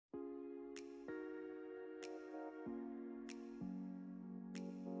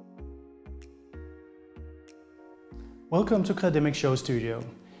Welcome to Creademic Show Studio.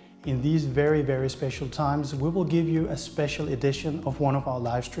 In these very special times, we will give you a special edition of one of our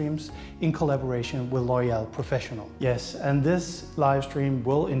live streams in collaboration with L'Oréal Professionnel. Yes, and this live stream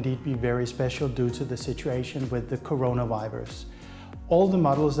will indeed be very special due to the situation with the coronavirus. All the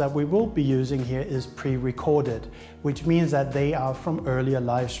models that we will be using here is pre-recorded, which means that they are from earlier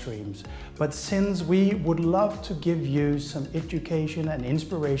live streams. But since we would love to give you some education and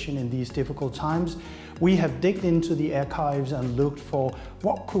inspiration in these difficult times, we have digged into the archives and looked for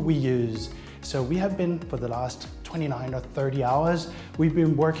what could we use. So we have been, for the last 29 or 30 hours, we've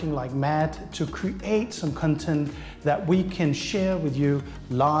been working like mad to create some content that we can share with you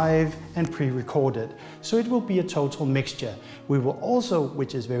live and pre-recorded. So it will be a total mixture. We will also,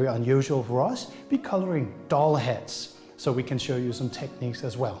 which is very unusual for us, be coloring doll heads. So we can show you some techniques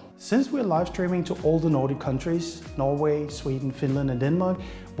as well. Since we're live streaming to all the Nordic countries, Norway, Sweden, Finland and Denmark,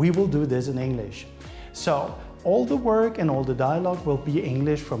 we will do this in English. So all the work and all the dialogue will be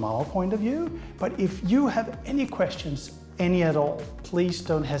English from our point of view, but if you have any questions, any at all, please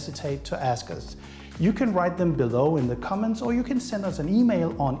don't hesitate to ask us. You can write them below in the comments, or you can send us an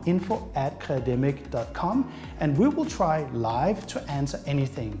email on info@creademic.com and we will try live to answer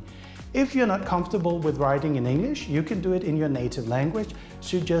anything. If you're not comfortable with writing in English, you can do it in your native language.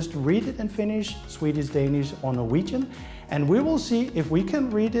 So just read it in Finnish, Swedish, Danish or Norwegian, and we will see if we can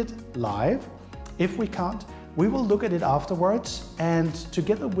read it live. If we can't, we will look at it afterwards, and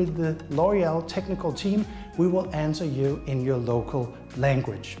together with the L'Oréal technical team, we will answer you in your local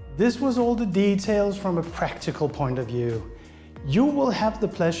language. This was all the details from a practical point of view. You will have the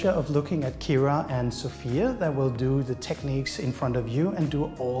pleasure of looking at Kira and Sofie that will do the techniques in front of you and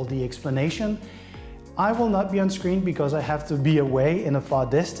do all the explanation. I will not be on screen because I have to be away in a far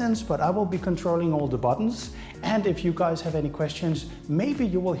distance, but I will be controlling all the buttons. And if you guys have any questions, maybe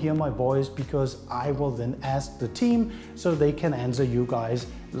you will hear my voice because I will then ask the team so they can answer you guys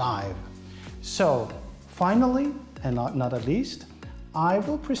live. So finally, and not at least, I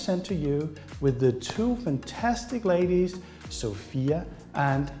will present to you with the two fantastic ladies, Sofie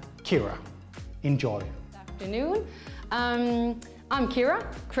and Kira. Enjoy. Good afternoon. I'm Kira,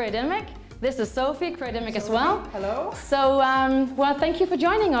 Creademic. This is Sofie, Creademic as well. Hello. So, well, thank you for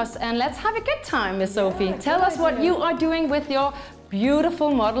joining us, and let's have a good time, Miss Sofie. Tell us what you are doing with your beautiful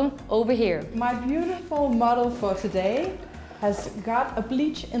model over here. My beautiful model for today has got a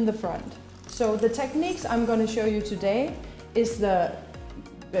bleach in the front. So the techniques I'm going to show you today is the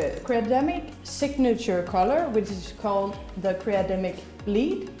Creademic signature color, which is called the Creademic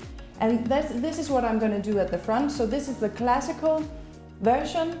bleed. And this is what I'm going to do at the front. So this is the classical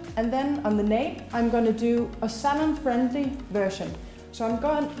version, and then on the nape I'm going to do a salon-friendly version. So I'm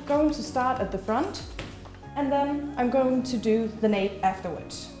going to start at the front, and then I'm going to do the nape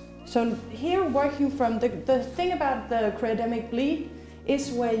afterwards. So here, working from the thing about the Creademic bleed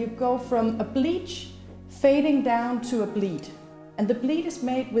is where you go from a bleach fading down to a bleed. And the bleed is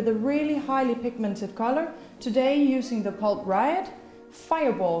made with a really highly pigmented color, today using the Pulp Riot,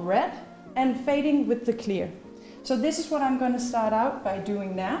 Fireball Red, and fading with the clear. So this is what I'm going to start out by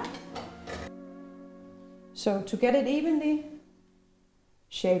doing now. So to get it evenly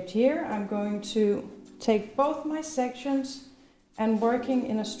shaped here, I'm going to take both my sections and working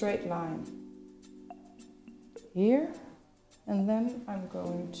in a straight line. Here, and then I'm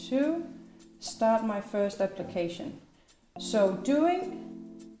going to start my first application. So doing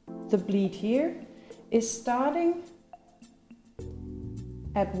the bleed here is starting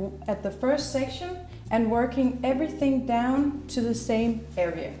at the first section and working everything down to the same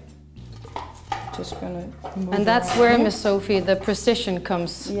area. Just gonna move. And that's where, Miss Sofie, the precision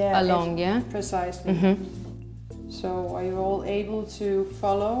comes along, yeah? Precisely. So are you all able to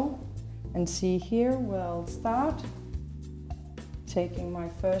follow and see here where I'll start? Taking my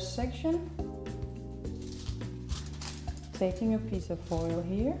first section, taking a piece of foil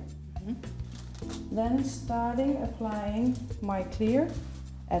here, then starting applying my clear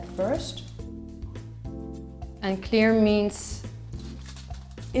at first. And clear means?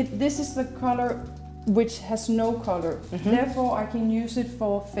 This is the color which has no color. Therefore, I can use it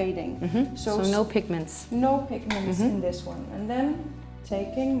for fading. So no pigments. No pigments in this one. And then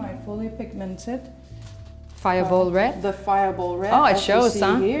taking my fully pigmented Fireball Red. The Fireball Red. Oh, it shows,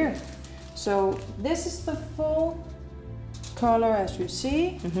 huh? Here. So this is the full color as you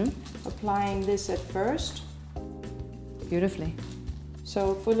see. Applying this at first. Beautifully.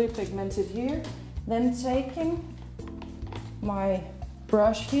 So fully pigmented here. Then taking my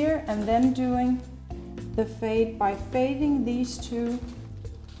brush here and then doing the fade by fading these two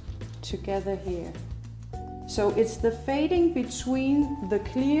together here. So it's the fading between the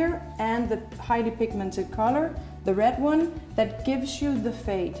clear and the highly pigmented color the red one, that gives you the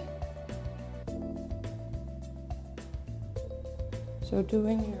fade. So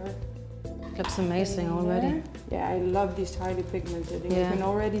doing your... Looks amazing already. Yeah, I love these highly pigmented. And you can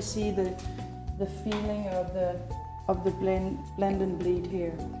already see the feeling of the blend and bleed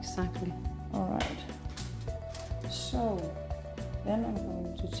here. Exactly. All right. So then I'm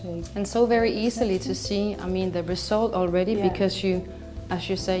going to take... And so very easily to see, I mean, the result already, because you, as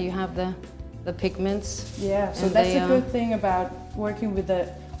you say, you have the pigments. Yeah, so that's a good thing about working with the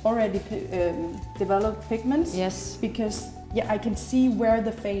already developed pigments. Yes. Because I can see where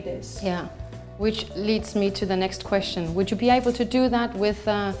the fade is. Yeah, which leads me to the next question. Would you be able to do that with,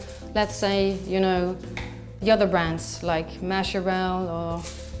 let's say, you know, the other brands like Majirel or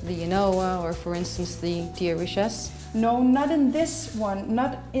the Inoa, or for instance the Dear Richesse? No, not in this one,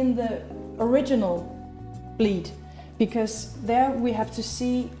 not in the original bleed, because there we have to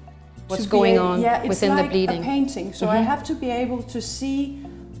see what's going on within the bleeding. It's like a painting, so I have to be able to see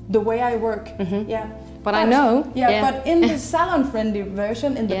the way I work. But I know. But in the salon-friendly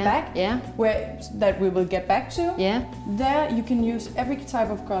version in the back, where that we will get back to, there you can use every type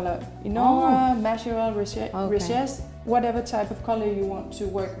of color. Inoa, Majirel, Richesse, whatever type of color you want to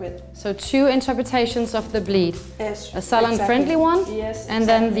work with. So 2 interpretations of the bleed. Yes, a salon-friendly one, and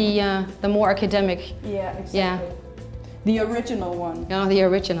then the more academic. Yeah, exactly. The original one. Yeah, the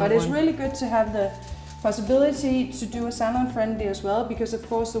original one. But it's really good to have the possibility to do a salon-friendly as well, because of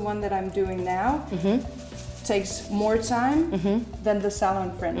course the one that I'm doing now takes more time than the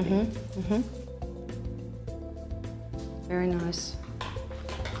salon-friendly. Very nice.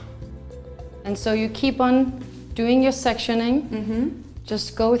 And so you keep on doing your sectioning,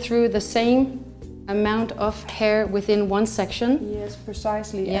 just go through the same amount of hair within one section. Yes,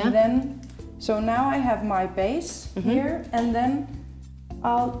 precisely. And then, so now I have my base here, and then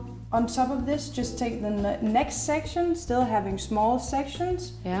I'll, on top of this, just take the next section, still having small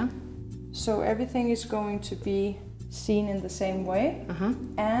sections. Yeah. So everything is going to be seen in the same way.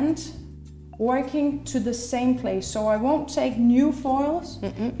 And working to the same place. So I won't take new foils,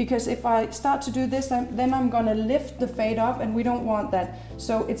 because if I start to do this, then I'm gonna lift the fade up, and we don't want that.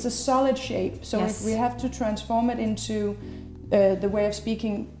 So it's a solid shape. So if we have to transform it into the way of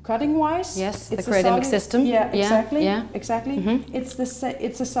speaking cutting wise. Yes, the Creademic system. Yeah, exactly. Exactly.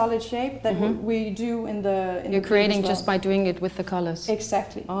 It's a solid shape that we do in the You're creating just by doing it with the colors.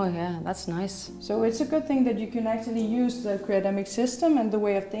 Exactly. Oh yeah, that's nice. So it's a good thing that you can actually use the Creademic system and the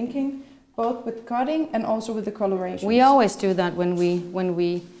way of thinking, both with cutting and also with the coloration. We always do that when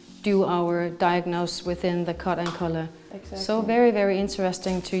we do our diagnose within the cut and color. Exactly. So very, very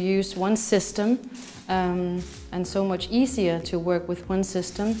interesting to use one system, and so much easier to work with one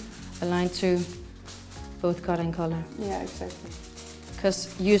system aligned to both cut and color. Yeah, exactly.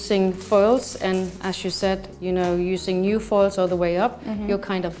 Because using foils, and as you said, you know, using new foils all the way up, you're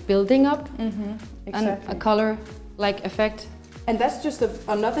kind of building up and a color-like effect. And that's just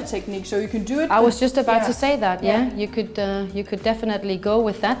another technique, so you can do it. I was just about to say that. You could definitely go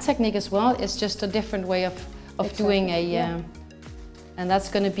with that technique as well. It's just a different way of doing a, and that's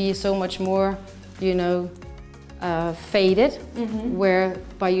going to be so much more, you know, faded. Where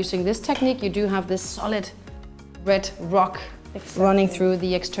by using this technique, you do have this solid red rock running through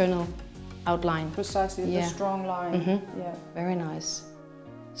the external outline. Precisely, the strong line. Yeah, very nice.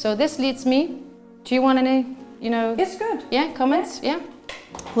 So this leads me. Do you want any? You know, it's good. Yeah, comments? Yeah.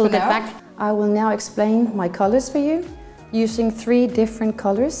 We'll get back. I will now explain my colors for you using 3 different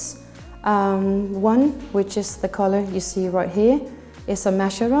colors. One, which is the color you see right here, is a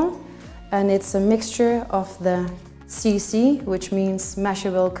Majirel, and it's a mixture of the CC, which means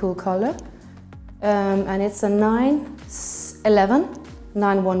Majirel Cool Color, and it's a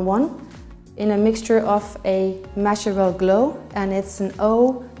 911 in a mixture of a Majirel Glow, and it's an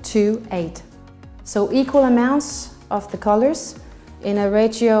 028. So equal amounts of the colors in a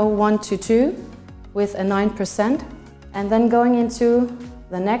ratio 1:2 with a 9%. And then going into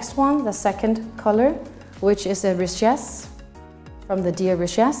the next one, the second color, which is a Richesse from the Dear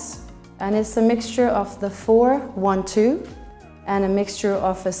Richesse. And it's a mixture of the 412 and a mixture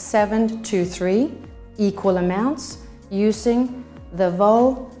of a 723, equal amounts, using the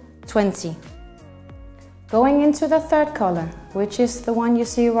Vol 20. Going into the third color, which is the one you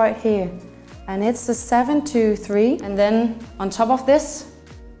see right here. And it's a 723, and then on top of this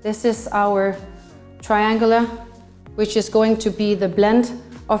is our triangular, which is going to be the blend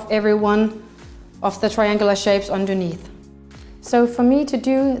of every one of the triangular shapes underneath. So for me to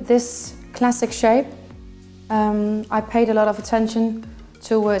do this classic shape, I paid a lot of attention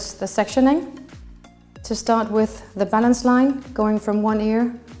towards the sectioning. To start with the balance line, going from one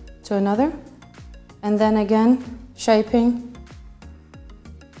ear to another. And then again, shaping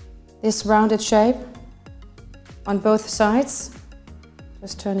this rounded shape on both sides.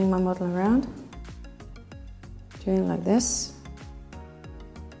 Just turning my model around, doing like this.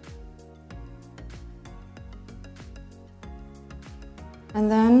 And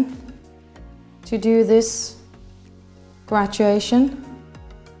then to do this graduation,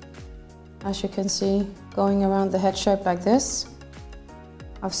 as you can see, going around the head shape like this,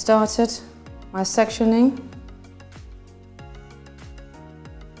 I've started my sectioning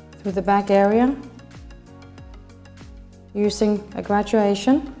through the back area using a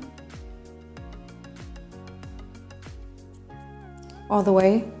graduation all the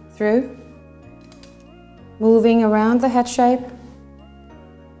way through, moving around the head shape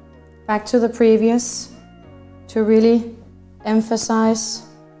back to the previous to really emphasize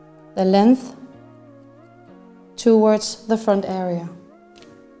the length towards the front area.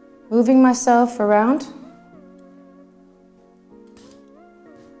 Moving myself around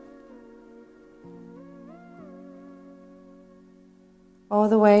all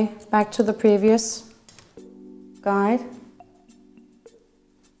the way back to the previous guide.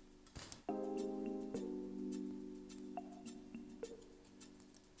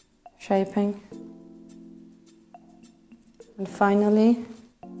 Shaping. And finally,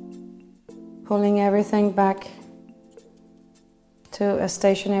 pulling everything back to a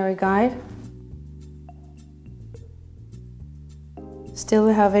stationary guide. Still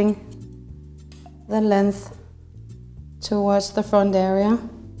having the length towards the front area.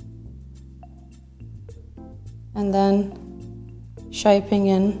 And then shaping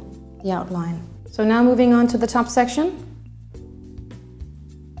in the outline. So now moving on to the top section.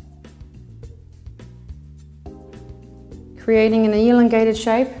 Creating an elongated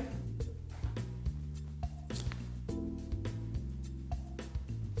shape.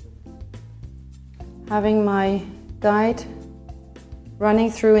 Having my guide running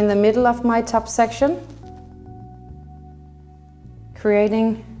through in the middle of my top section.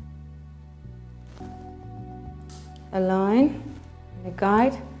 Creating a line, a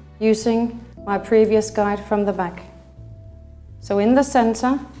guide, using my previous guide from the back. So in the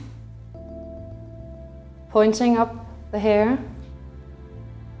center, pointing up the hair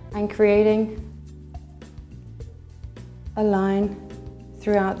and creating a line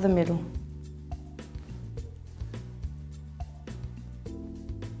throughout the middle.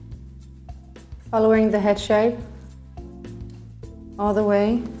 Following the head shape all the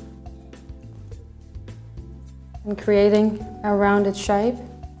way and creating a rounded shape,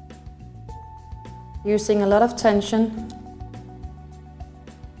 using a lot of tension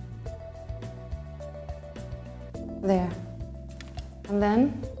there. And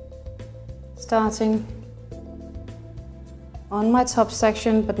then starting on my top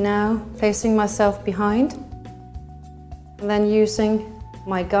section, but now placing myself behind, and then using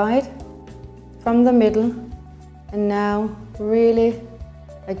my guide from the middle, and now really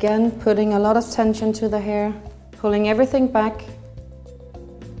again putting a lot of tension to the hair, pulling everything back,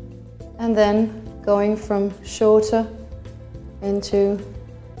 and then going from shorter into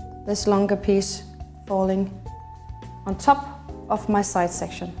this longer piece falling on top of my side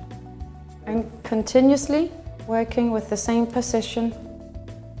section. And continuously working with the same position,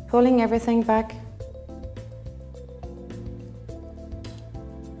 pulling everything back.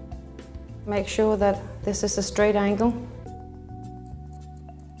 Make sure that this is a straight angle.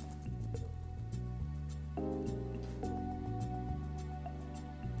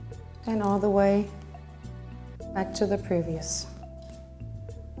 And all the way back to the previous.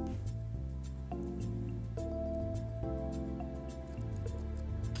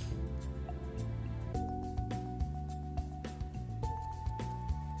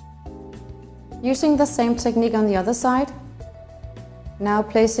 Using the same technique on the other side, now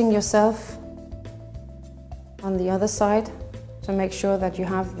placing yourself on the other side to make sure that you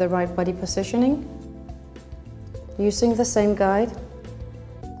have the right body positioning. Using the same guide.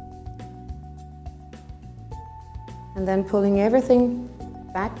 And then pulling everything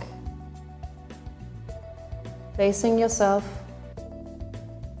back. Placing yourself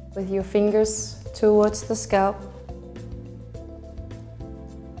with your fingers towards the scalp.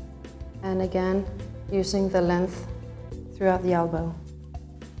 And again, using the length throughout the elbow.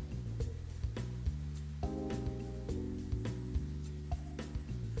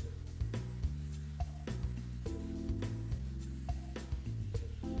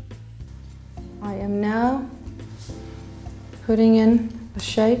 I am now putting in a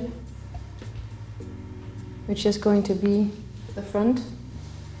shape which is going to be the front.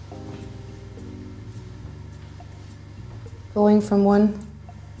 Going from one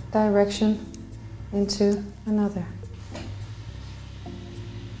direction into another.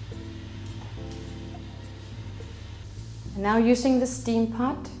 And now using the steam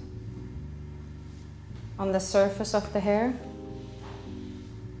pot on the surface of the hair,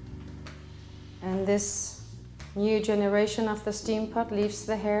 and this new generation of the steam pot leaves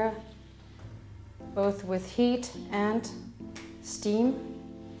the hair both with heat and steam,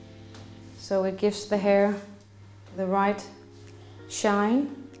 so it gives the hair the right shine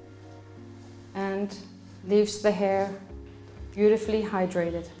and leaves the hair beautifully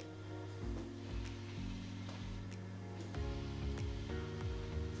hydrated.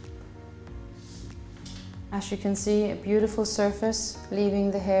 As you can see, a beautiful surface,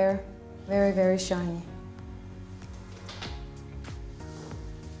 leaving the hair very, very shiny.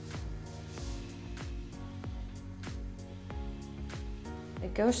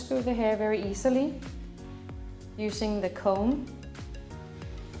 It goes through the hair very easily, using the comb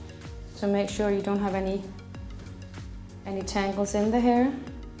to make sure you don't have any tangles in the hair,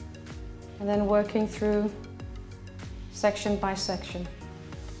 and then working through section by section.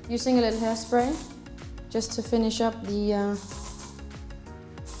 Using a little hairspray just to finish up the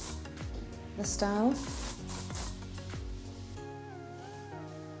style.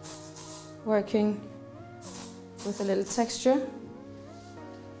 Working with a little texture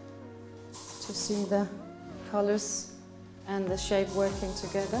to see the colors and the shape working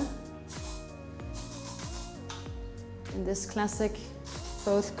together. In this classic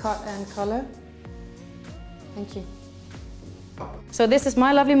both cut and color. Thank you. So this is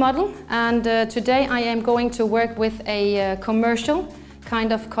my lovely model, and today I am going to work with a commercial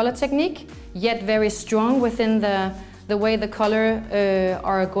kind of color technique, yet very strong within the way the color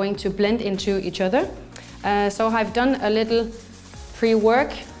are going to blend into each other. So I've done a little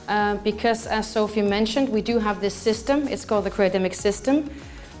pre-work because, as Sofie mentioned, we do have this system. It's called the Creademic system,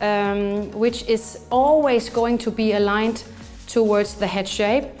 which is always going to be aligned towards the head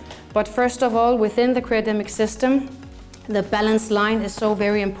shape. But first of all, within the Creademic system, the balance line is so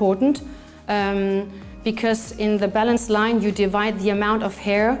very important, because in the balance line you divide the amount of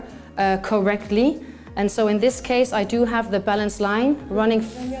hair correctly. And so in this case I do have the balance line running...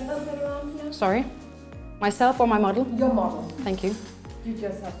 Sorry? Myself or my model? Your model. Thank you. You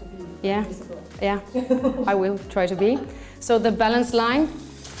just have to be visible. Yeah, I will try to be. So the balance line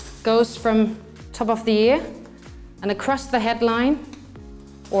goes from top of the ear and across the headline,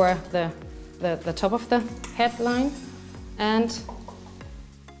 or the top of the headline, and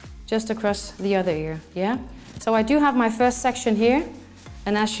just across the other ear, yeah? So I do have my first section here,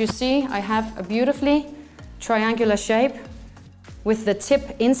 and as you see, I have a beautifully triangular shape with the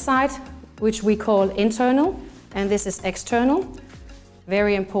tip inside, which we call internal, and this is external.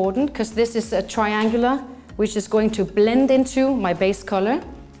 Very important, because this is a triangular, which is going to blend into my base color.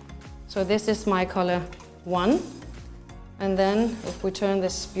 So this is my color 1. And then, if we turn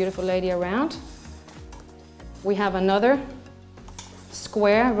this beautiful lady around, we have another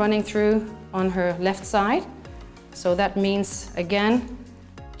square running through on her left side. So that means, again,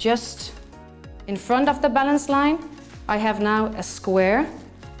 just in front of the balance line, I have now a square.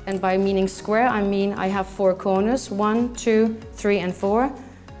 And by meaning square, I mean I have 4 corners, 1, 2, 3, and 4.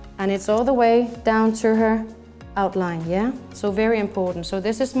 And it's all the way down to her outline, yeah? So very important. So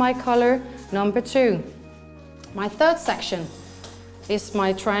this is my color number 2. My third section is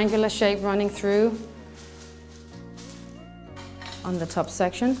my triangular shape running through on the top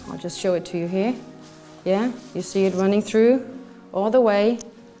section. I'll just show it to you here. Yeah, you see it running through all the way.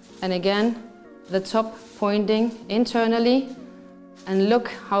 And again, the top pointing internally. And look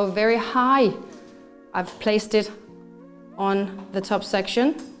how very high I've placed it on the top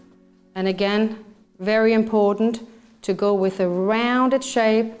section. And again, very important to go with a rounded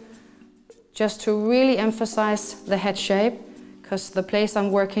shape, just to really emphasize the head shape, because the place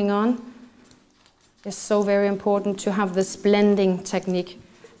I'm working on is so very important to have this blending technique.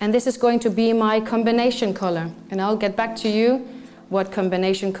 And this is going to be my combination color. And I'll get back to you what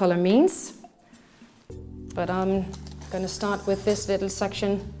combination color means. But I'm going to start with this little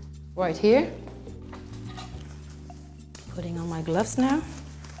section right here. Putting on my gloves now.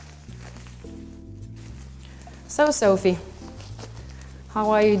 So Sofie, how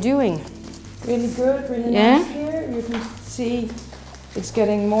are you doing? Really good, really nice here. You can see it's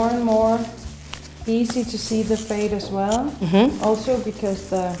getting more and more easy to see the fade as well. Mm-hmm. Also because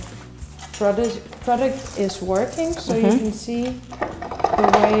the product is working, so you can see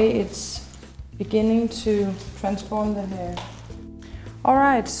the way it's beginning to transform the hair.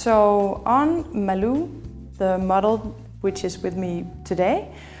 Alright, so on Malou, the model which is with me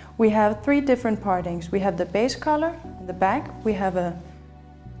today, we have 3 different partings. We have the base color in the back, we have a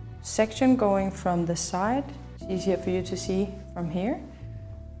section going from the side. It's easier for you to see from here.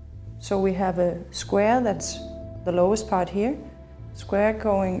 So we have a square, that's the lowest part here. Square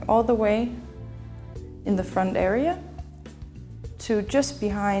going all the way in the front area to just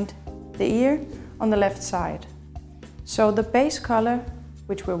behind the ear on the left side. So the base color,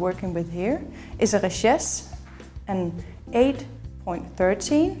 which we're working with here, is a Richesse, an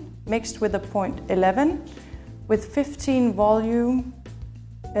 8.13 mixed with a 0.11 with 15 volume.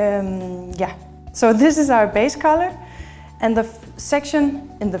 So this is our base color, and the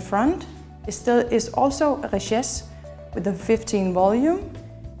section in the front is also a Richesse with a 15 volume,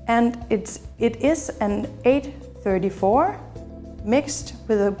 and it is an 8.34 mixed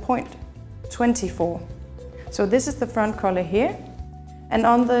with a 0.24. So this is the front color here, and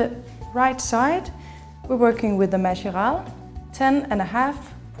on the right side we're working with the Majirel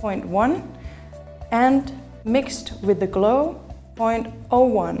 10.5.1 and mixed with the Glow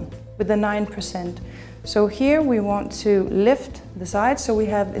 0.01 with the 9%. So here we want to lift the side, so we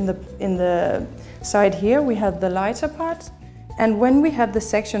have in the side here we have the lighter part, and when we have the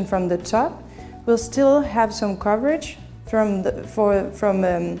section from the top, we'll still have some coverage from the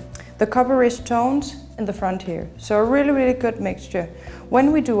copperish tones in the front here. So a really good mixture.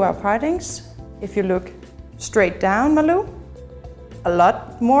 When we do our partings, if you look straight down, Malou, a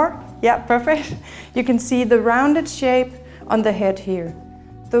lot more, yeah, perfect. You can see the rounded shape on the head here.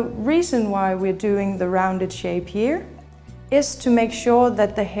 The reason why we're doing the rounded shape here is to make sure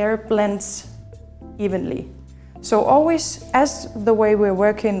that the hair blends evenly. So always, as the way we're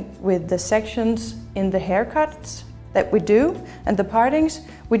working with the sections in the haircuts that we do and the partings,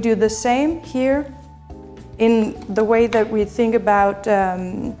 we do the same here in the way that we think about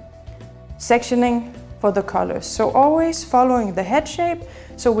sectioning for the colors. So always following the head shape,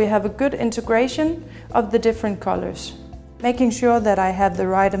 so we have a good integration of the different colors. Making sure that I have the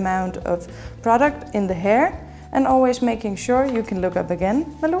right amount of product in the hair, and always making sure, you can look up again,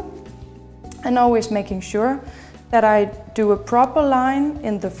 Malou, and always making sure that I do a proper line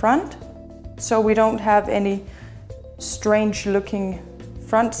in the front, so we don't have any strange looking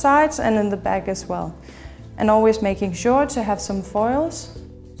front sides, and in the back as well. And always making sure to have some foils,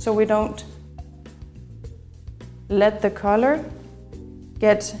 so we don't let the color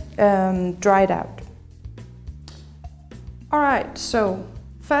get dried out. Alright, so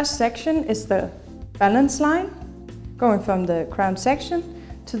first section is the balance line, going from the crown section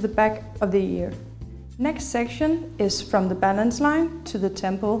to the back of the ear. Next section is from the balance line to the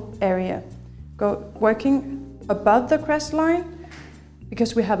temple area, working above the crest line,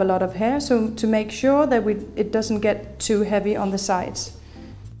 because we have a lot of hair, so to make sure that it doesn't get too heavy on the sides.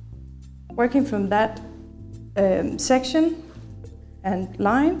 Working from that section and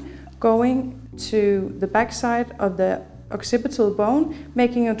line, going to the back side of the occipital bone,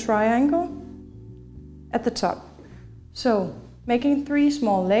 making a triangle at the top. So making 3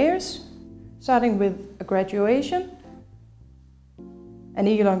 small layers, starting with a graduation, an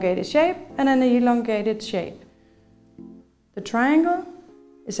elongated shape, and an elongated shape. The triangle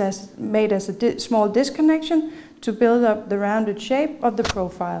is made as a small disconnection to build up the rounded shape of the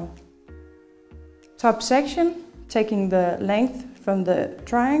profile. Top section, taking the length from the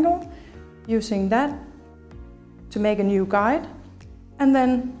triangle, using that to make a new guide, and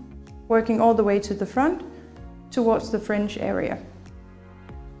then working all the way to the front towards the fringe area.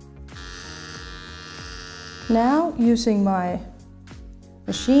 Now using my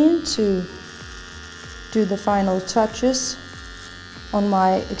machine to do the final touches on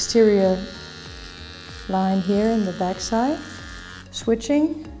my exterior line here in the back side,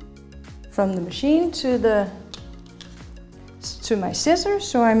 switching from the machine to my scissors,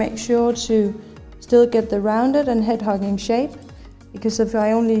 so I make sure to still get the rounded and head-hugging shape, because if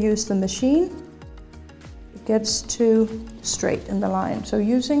I only use the machine, it gets too straight in the line. So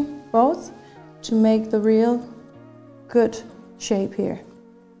using both to make the real good shape here.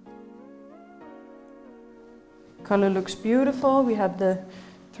 Color looks beautiful. We have the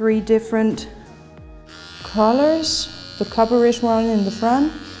 3 different colors, the copperish one in the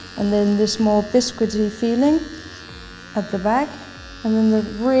front, and then this more biscuity feeling at the back, and then the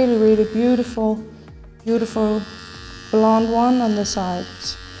really beautiful blonde one on the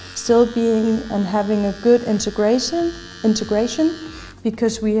sides. Still being and having a good integration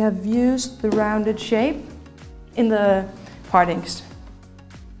because we have used the rounded shape in the partings.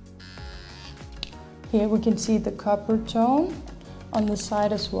 Here we can see the copper tone on the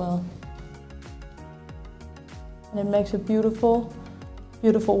side as well. And it makes a beautiful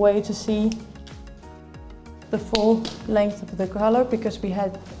way to see the full length of the color, because we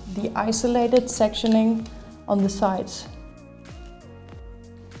had the isolated sectioning on the sides.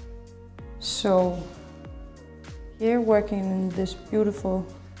 So here working in this beautiful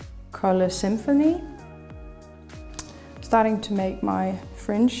color symphony, starting to make my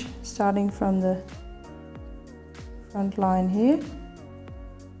fringe, starting from the front line here.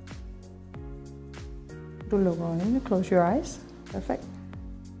 Do look on, close your eyes, perfect.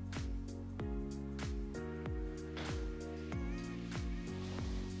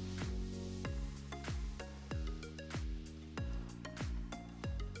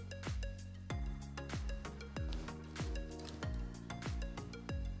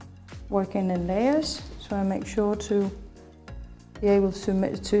 Working in layers, so I make sure to be able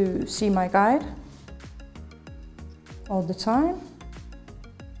to see my guide all the time.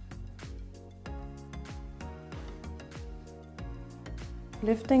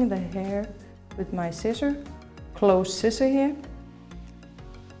 Lifting the hair with my scissor, closed scissor here,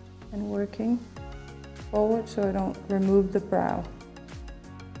 and working forward so I don't remove the brow.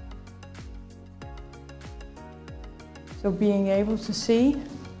 So being able to see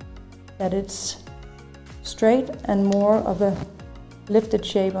that it's straight and more of a lifted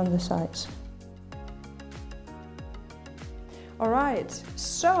shape on the sides. All right,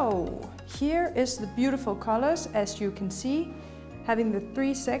 so here is the beautiful colors, as you can see, having the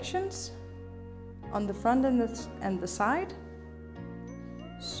 3 sections on the front and the side.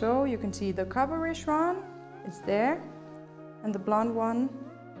 So you can see the copperish one is there, and the blonde one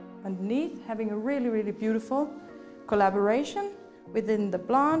underneath, having a really, really beautiful collaboration within the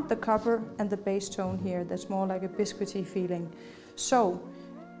blonde, the copper, and the base tone here. That's more like a biscuity feeling. So,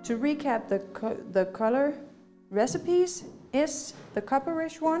 to recap the color recipes, is the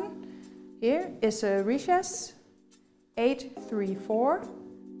copperish one here is a Richesse 834,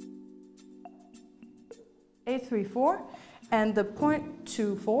 and the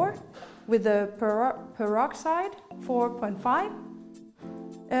 0.24 with the peroxide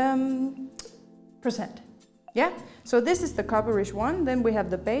 4.5%. Yeah, so this is the copperish one. Then we have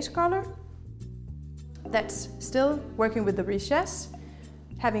the base color that's still working with the Richesse,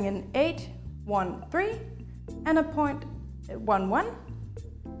 having an 813 and a 0.11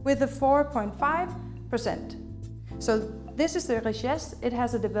 with a 4.5%. So this is the Richesse. It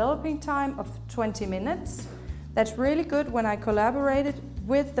has a developing time of 20 minutes. That's really good when I collaborated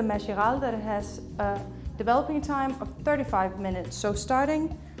with the Majirel that has a developing time of 35 minutes. So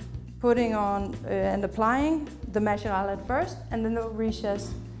starting, putting on and applying the Majirel at first and then the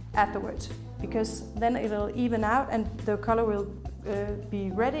Richesse afterwards, because then it'll even out and the color will be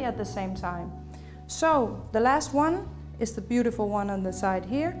ready at the same time. So the last one is the beautiful one on the side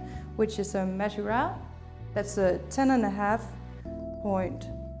here, which is a Majirel. That's a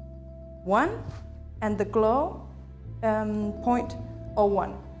 10.5.1 and the Glow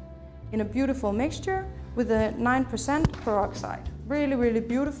 0.01 in a beautiful mixture with a 9% peroxide. Really, really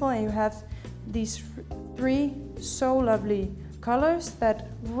beautiful, and you have these 3 so lovely colors that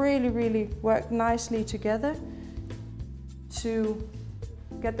really, really work nicely together to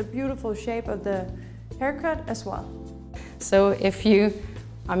get the beautiful shape of the haircut as well. So if you,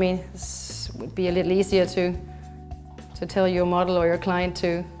 I mean, this would be a little easier to tell your model or your client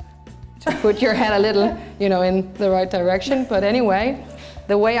to put your head a little, you know, in the right direction. But anyway,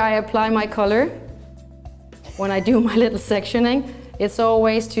 the way I apply my color when I do my little sectioning, it's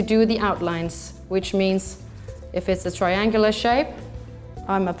always to do the outlines, which means if it's a triangular shape,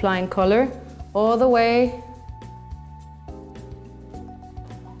 I'm applying color all the way,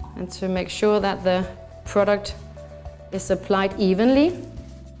 and to make sure that the product is applied evenly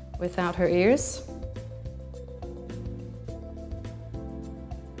without her ears.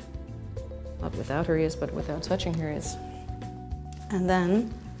 Not without her ears, but without touching her ears. And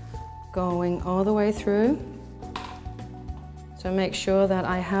then going all the way through to make sure that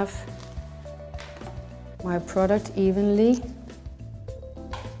I have my product evenly.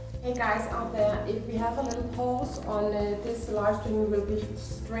 Hey guys out there, if we have a little pause on this live stream, we will be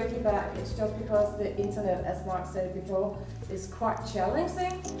straightly back. It's just because the internet, as Mark said before, is quite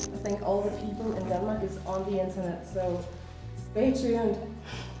challenging. I think all the people in Denmark is on the internet, so stay tuned.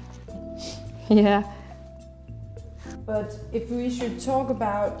 Yeah. But if we should talk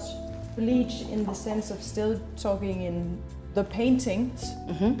about bleach in the sense of still talking in the paintings,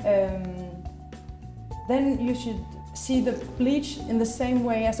 then you should see the bleach in the same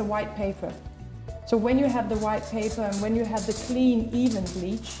way as a white paper. So when you have the white paper and when you have the clean, even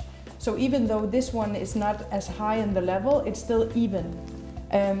bleach, so even though this one is not as high in the level, it's still even.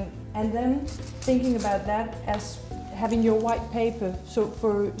 And then thinking about that as having your white paper, so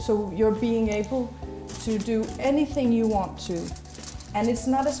you're being able to do anything you want to. And it's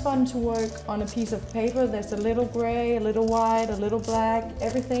not as fun to work on a piece of paper. There's a little gray, a little white, a little black,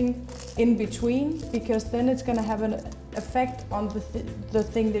 everything in between, because then it's going to have an effect on the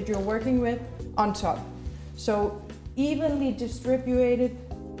thing that you're working with on top. So evenly distributed,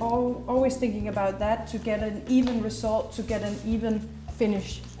 always thinking about that to get an even result, to get an even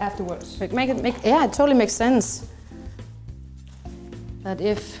finish afterwards. Yeah, it totally makes sense. That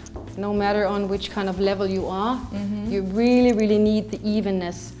if, no matter on which kind of level you are, you really, really need the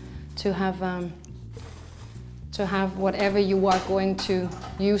evenness to have whatever you are going to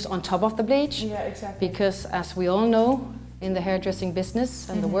use on top of the bleach. Yeah, exactly. Because as we all know, in the hairdressing business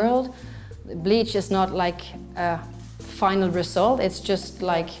and the world, the bleach is not like a final result. It's just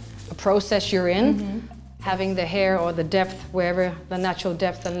like a process you're in, having the hair or the depth wherever the natural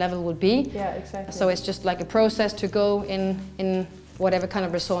depth and level would be. Yeah, exactly. So it's just like a process to go in whatever kind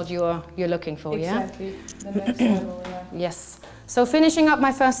of result you're looking for. Exactly. The next level, yeah. Yes. So finishing up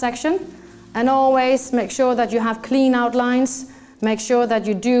my first section, and always make sure that you have clean outlines. Make sure that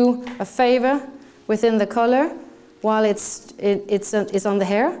you do a favor within the color while it's on the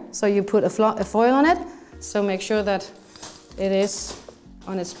hair. So you put a foil on it. So make sure that it is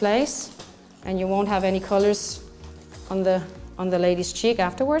on its place, and you won't have any colors on the lady's cheek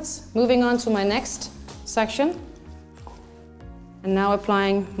afterwards. Moving on to my next section. And now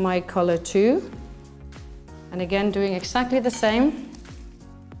applying my color 2. And again doing exactly the same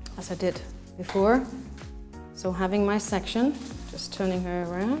as I did before. So having my section, just turning her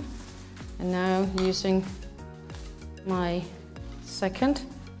around. And now using my second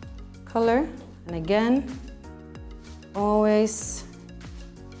color. And again, always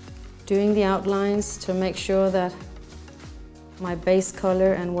doing the outlines to make sure that my base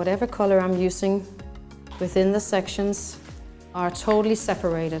color and whatever color I'm using within the sections are totally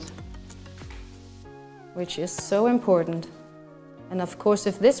separated, which is so important. And of course,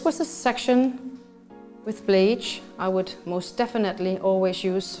 if this was a section with bleach, I would most definitely always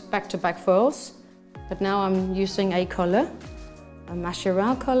use back-to-back foils. But now I'm using a color, a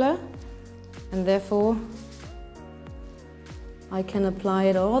Majirel color, and therefore I can apply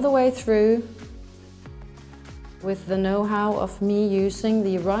it all the way through with the know-how of me using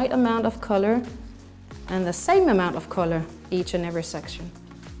the right amount of color and the same amount of color each and every section.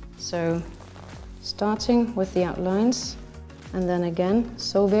 So starting with the outlines, and then again,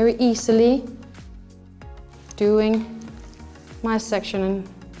 so very easily doing my section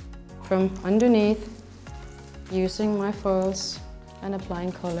from underneath, using my foils and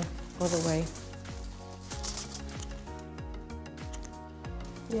applying color all the way.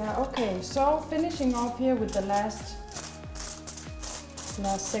 Yeah, okay, so finishing off here with the last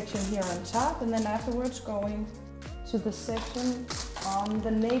section here on top, and then afterwards going to the section on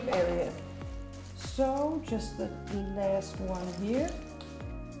the nape area. So just the last one here.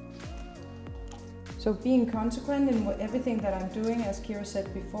 So being consequent in everything that I'm doing, as Kira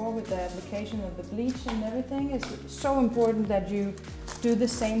said before, with the application of the bleach and everything, it's so important that you do the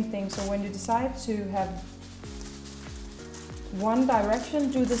same thing. So when you decide to have one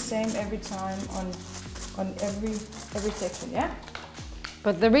direction, do the same every time on every section, yeah?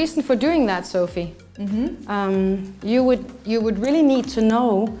 But the reason for doing that, Sofie, you would really need to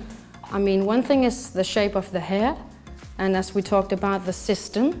know, I mean, one thing is the shape of the hair, and as we talked about, the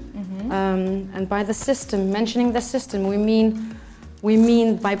system. And by the system, mentioning the system, we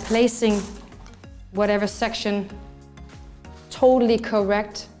mean by placing whatever section totally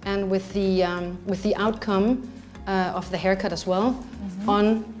correct and with the outcome of the haircut as well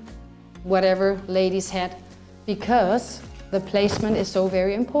on whatever lady's head, because the placement is so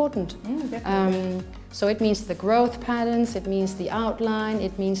very important. So it means the growth patterns, it means the outline,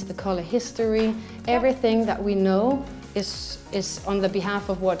 it means the color history, everything that we know is on the behalf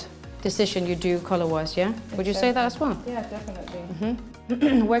of what decision you do color-wise, yeah? Exactly. Would you say that as well? Yeah,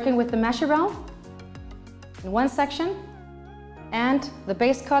 definitely. Working with the Majirel in one section, and the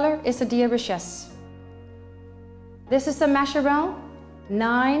base color is a Dia Richesse. This is the Majirel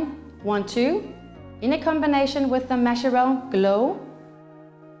 912 in a combination with the Majirel Glow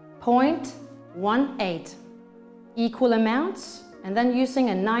 0.18. Equal amounts, and then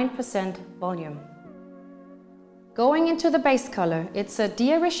using a 9% volume. Going into the base color, it's a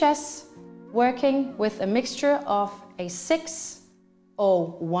Dia Richesse working with a mixture of a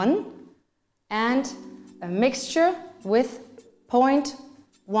 601 and a mixture with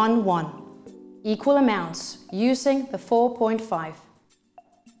 0.11. Equal amounts, using the 4.5.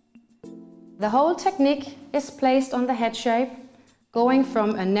 The whole technique is placed on the head shape, going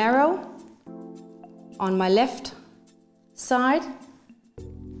from a narrow on my left side,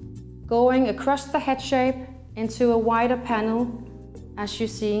 going across the head shape into a wider panel as you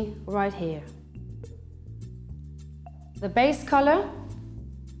see right here. The base color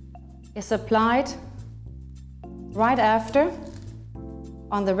is applied right after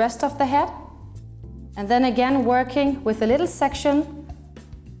on the rest of the head, and then again working with a little section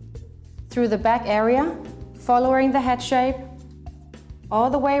through the back area, following the head shape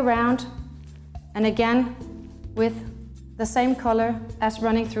all the way around, and again with the same color as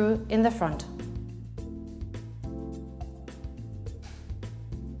running through in the front.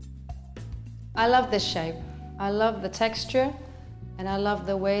 I love this shape. I love the texture, and I love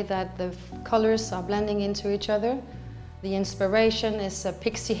the way that the colors are blending into each other. The inspiration is a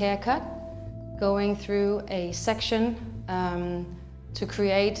pixie haircut, going through a section to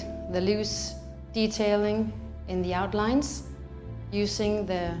create the loose detailing in the outlines, using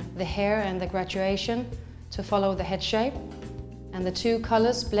the hair and the graduation to follow the head shape, and the two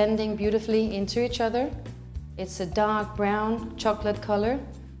colors blending beautifully into each other. It's a dark brown chocolate color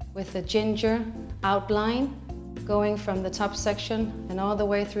with a ginger outline going from the top section and all the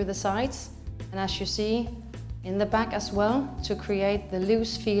way through the sides, and as you see in the back as well, to create the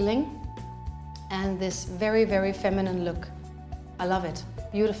loose feeling and this very, very feminine look. I love it,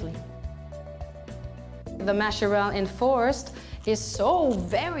 beautifully. The Majirel Enforced is so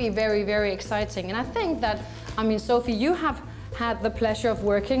very, very, very exciting, and I think that, I mean, Sofie, you have had the pleasure of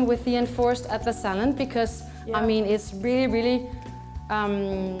working with the Enforced at the salon, because yeah. I mean, it's really, really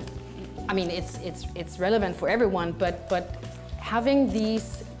I mean, it's relevant for everyone, but having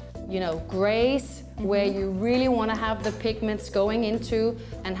these, you know, grays, where you really want to have the pigments going into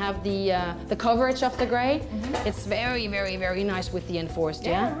and have the coverage of the gray, it's very, very, very nice with the Enforced.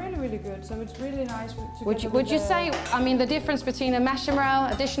 Yeah, really, really good. So it's really nice. Would you say, I mean, the difference between a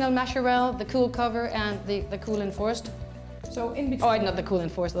Majirel, additional Majirel, the cool cover, and the cool Enforced? So in between. Oh, not the cool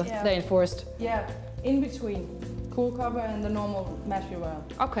Enforced, the Enforced. Yeah, in between. Cool cover and the normal Majirel.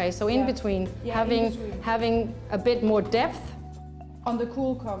 Okay, so in between, having a bit more depth on the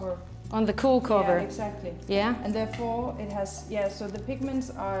cool cover. On the cool cover. Yeah, exactly. Yeah. And therefore it has, so the pigments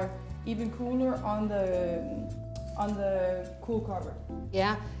are even cooler on the cool cover.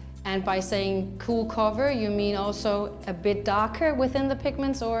 Yeah. And by saying cool cover, you mean also a bit darker within the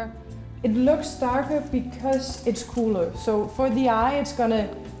pigments, or? It looks darker because it's cooler. So for the eye, it's gonna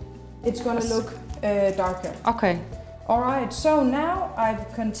look darker. Okay. All right, so now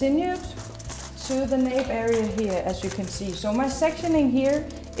I've continued to the nape area here, as you can see. So my sectioning here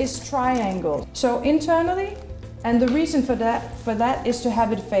is triangle. So internally, and the reason for that is to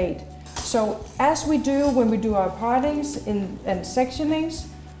have it fade. So as we do when we do our partings and sectionings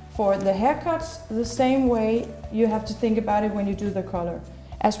for the haircuts, the same way you have to think about it when you do the color,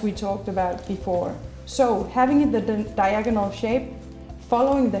 as we talked about before. So having the diagonal shape,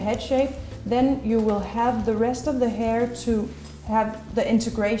 following the head shape, then you will have the rest of the hair to have the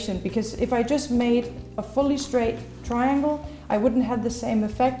integration, because if I just made a fully straight triangle, I wouldn't have the same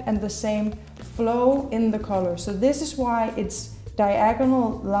effect and the same flow in the color. So this is why it's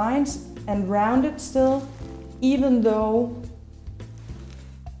diagonal lines and rounded still, even though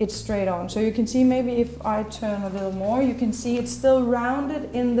it's straight on. So you can see, maybe if I turn a little more, you can see it's still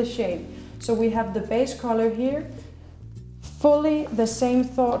rounded in the shape. So we have the base color here, fully the same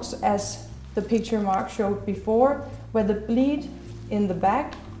thoughts as the picture Mark showed before, where the bleed in the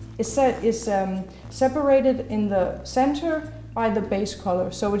back is separated in the center by the base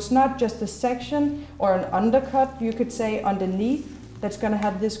color. So it's not just a section or an undercut, you could say, underneath that's going to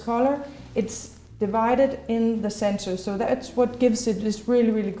have this color. It's divided in the center. So that's what gives it this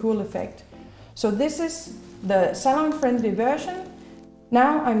really, really cool effect. So this is the salon-friendly version.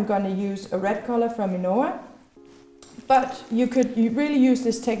 Now I'm going to use a red color from Inoa, but you could really use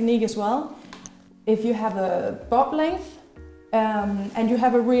this technique as well. If you have a bob length and you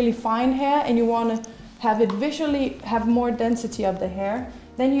have a really fine hair and you want to have it visually have more density of the hair,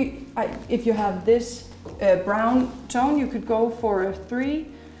 then if you have this brown tone, you could go for a 3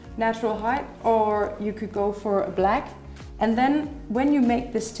 natural height, or you could go for a black. And then when you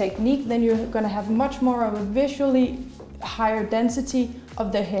make this technique, then you're going to have much more of a visually higher density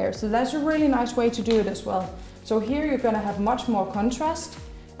of the hair. So that's a really nice way to do it as well. So here you're going to have much more contrast,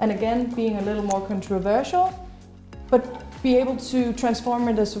 and again, being a little more controversial, but be able to transform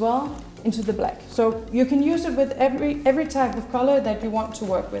it as well into the black. So you can use it with every type of color that you want to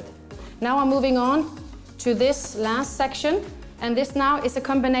work with. Now I'm moving on to this last section, and this now is a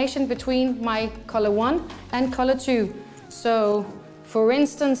combination between my color 1 and color 2. So for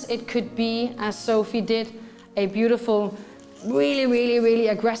instance, it could be, as Sofie did, a beautiful, really, really, really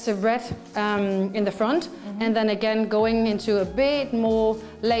aggressive red in the front, and then again going into a bit more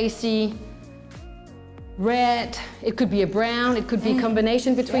lacy, red, it could be a brown, it could be a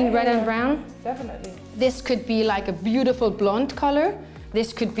combination between red and brown. Definitely. This could be like a beautiful blonde color.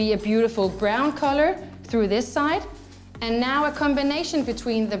 This could be a beautiful brown color through this side. And now a combination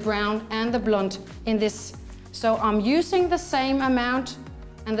between the brown and the blonde in this. So I'm using the same amount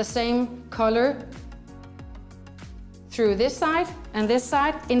and the same color through this side and this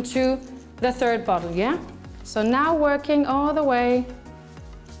side into the third bottle, yeah? So now working all the way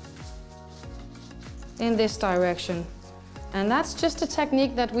in this direction. And that's just a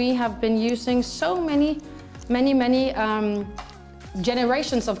technique that we have been using so many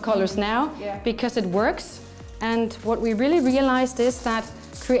generations of colors now, because it works. And what we really realized is that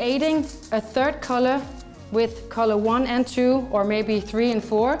creating a third color with color 1 and 2, or maybe 3 and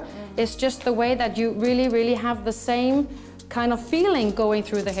 4, is just the way that you really have the same kind of feeling going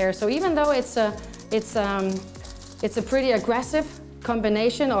through the hair. So even though it's a pretty aggressive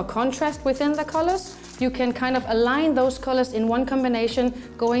combination or contrast within the colors, you can kind of align those colors in one combination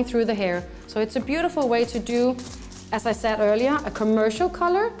going through the hair. So it's a beautiful way to do, as I said earlier, a commercial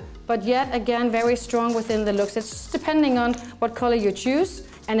color, but yet again very strong within the looks. It's depending on what color you choose,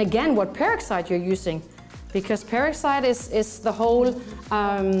 and again what peroxide you're using, because peroxide is the whole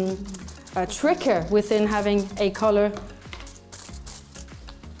trigger within having a color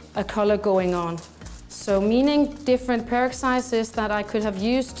going on. So meaning different peroxides is that I could have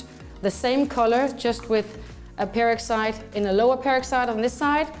used the same color just with a peroxide in a lower peroxide on this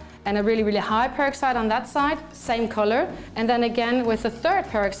side and a really high peroxide on that side, same color, and then again with a third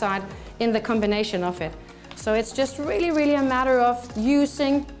peroxide in the combination of it. So it's just really a matter of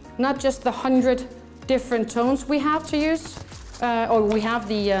using not just the 100 different tones we have to use, or we have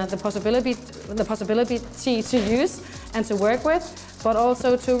the possibility to use and to work with, but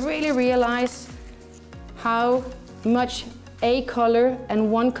also to really realize how much a color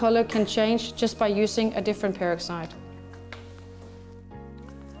and one color can change just by using a different peroxide.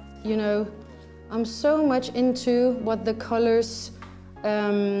 You know, I'm so much into what the colors,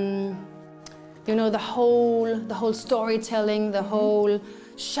 you know, the whole storytelling, the whole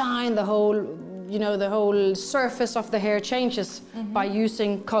shine, the whole surface of the hair changes by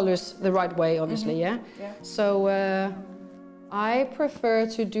using colors the right way, obviously, yeah? So I prefer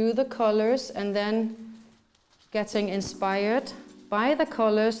to do the colors and then getting inspired by the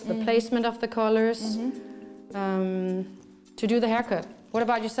colors, the placement of the colors, to do the haircut. What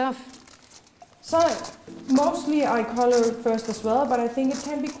about yourself? So mostly I color first as well, but I think it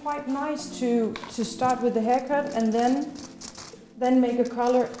can be quite nice to start with the haircut and then make a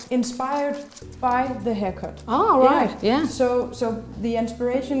color inspired by the haircut. Oh, right, yeah. So the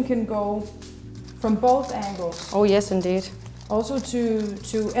inspiration can go from both angles. Oh, yes, indeed. Also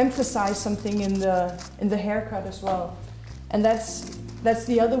to emphasize something in the haircut as well, and that's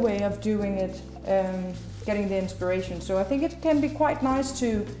the other way of doing it, getting the inspiration. So I think it can be quite nice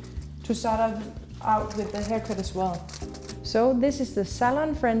to start out with the haircut as well. So this is the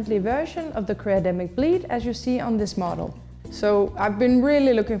salon-friendly version of the Creademic bleed, as you see on this model. So I've been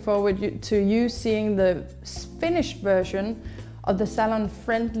really looking forward to you seeing the finished version of the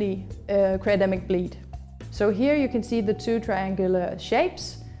salon-friendly Creademic bleed. So here you can see the two triangular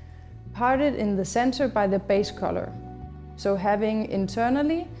shapes parted in the center by the base color. So having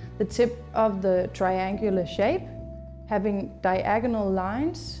internally the tip of the triangular shape, having diagonal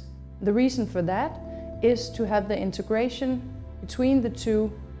lines. The reason for that is to have the integration between the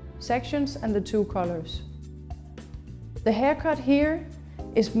two sections and the two colors. The haircut here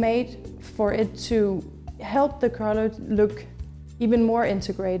is made for it to help the color look even more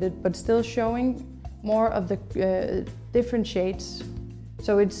integrated, but still showing more of the different shades.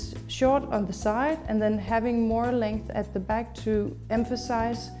 So it's short on the side and then having more length at the back to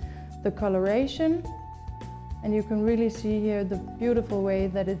emphasize the coloration. And you can really see here the beautiful way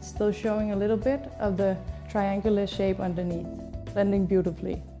that it's still showing a little bit of the triangular shape underneath, blending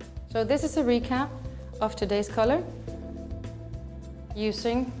beautifully. So this is a recap of today's color,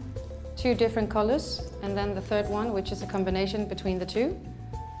 using two different colors and then the third one, which is a combination between the two.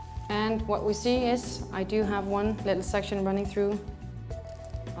 And what we see is I do have one little section running through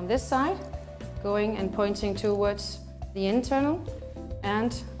on this side, going and pointing towards the internal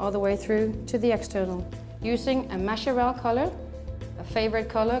and all the way through to the external, using a Majirel color, a favorite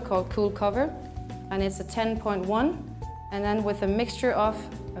color called Cool Cover, and it's a 10.1, and then with a mixture of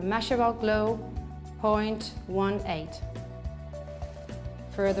a Majirel Glow 0.18.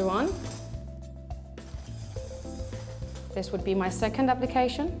 Further on, this would be my second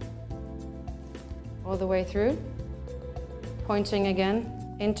application, all the way through, pointing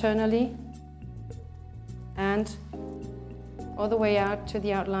again internally and all the way out to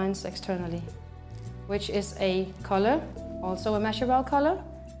the outlines externally which is a color, also a Majirel color.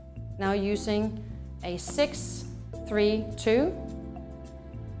 Now using a 6-3-2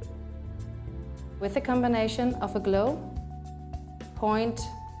 with a combination of a glow,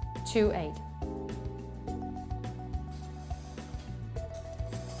 0.28.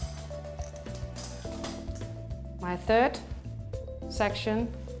 My third section,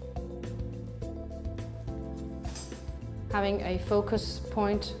 having a focus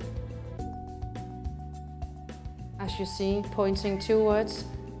point, as you see, pointing towards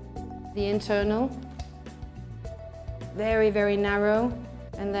the internal, very, very narrow,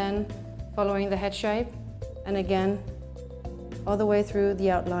 and then following the head shape, and again, all the way through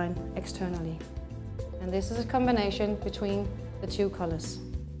the outline externally. And this is a combination between the two colors.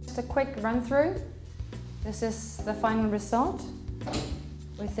 Just a quick run through. This is the final result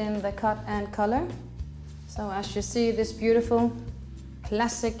within the cut and color. So as you see, this beautiful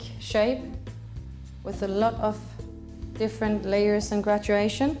classic shape with a lot of different layers and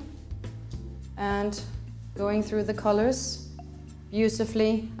graduation, and going through the colors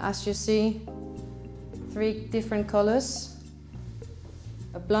beautifully, as you see, 3 different colors,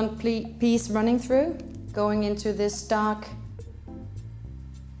 a blunt piece running through, going into this dark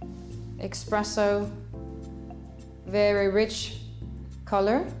espresso, very rich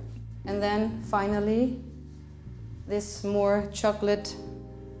color, and then finally this more chocolate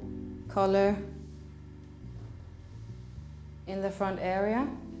color in the front area,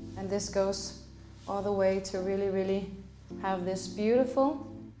 and this goes all the way to really, really have this beautiful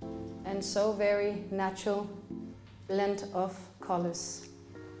and so very natural blend of colors.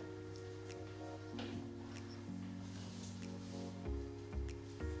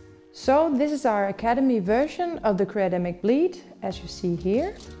 So this is our Academy version of the Creademic bleed, as you see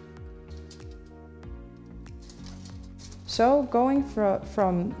here. So going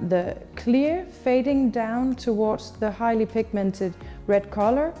from the clear fading down towards the highly pigmented red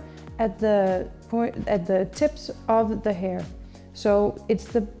color at the tips of the hair. So it's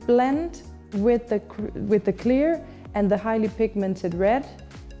the blend with the clear and the highly pigmented red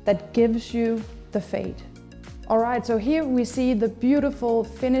that gives you the fade. Alright, so here we see the beautiful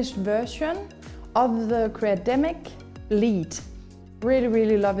finished version of the Creademic bleed. Really,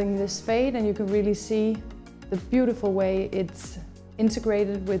 really loving this fade, and you can really see the beautiful way it's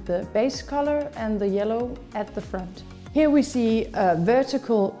integrated with the base color and the yellow at the front. Here we see a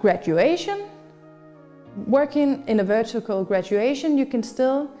vertical graduation. Working in a vertical graduation, you can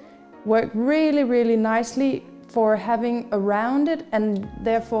still work really, really nicely for having a rounded and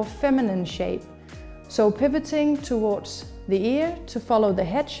therefore feminine shape. So pivoting towards the ear to follow the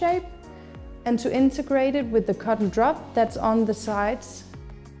head shape and to integrate it with the cotton drop that's on the sides,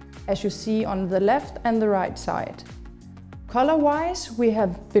 as you see on the left and the right side. Color-wise, we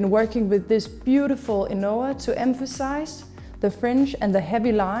have been working with this beautiful Inoa to emphasize the fringe and the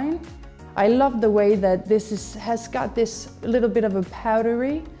heavy line. I love the way that this has got this little bit of a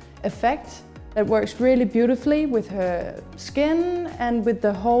powdery effect that works really beautifully with her skin and with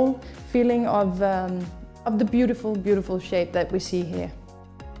the whole feeling of the beautiful, beautiful shape that we see here.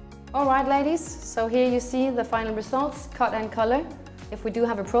 All right, ladies, so here you see the final results, cut and color. If we do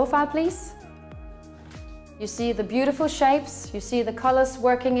have a profile, please. You see the beautiful shapes, you see the colors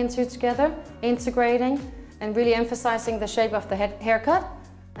working into together, integrating and really emphasizing the shape of the haircut.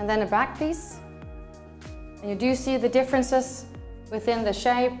 And then a back piece. And you do see the differences within the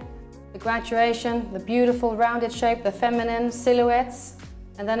shape, the graduation, the beautiful rounded shape, the feminine silhouettes.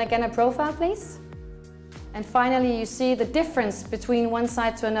 And then again a profile, please. And finally you see the difference between one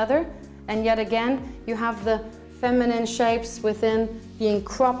side to another, and yet again you have the feminine shapes within being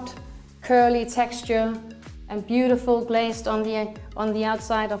cropped, curly texture and beautiful glazed on the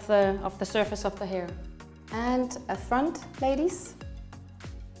outside of the surface of the hair. And a front, ladies.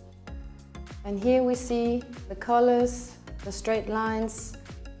 And here we see the colors, the straight lines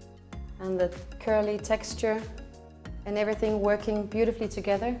and the curly texture and everything working beautifully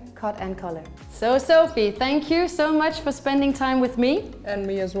together, cut and color. So Sofie, thank you so much for spending time with me. And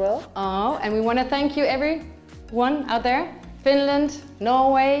me as well. Oh, and we want to thank you everyone out there, Finland,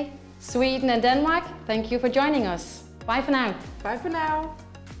 Norway, Sweden and Denmark. Thank you for joining us. Bye for now. Bye for now.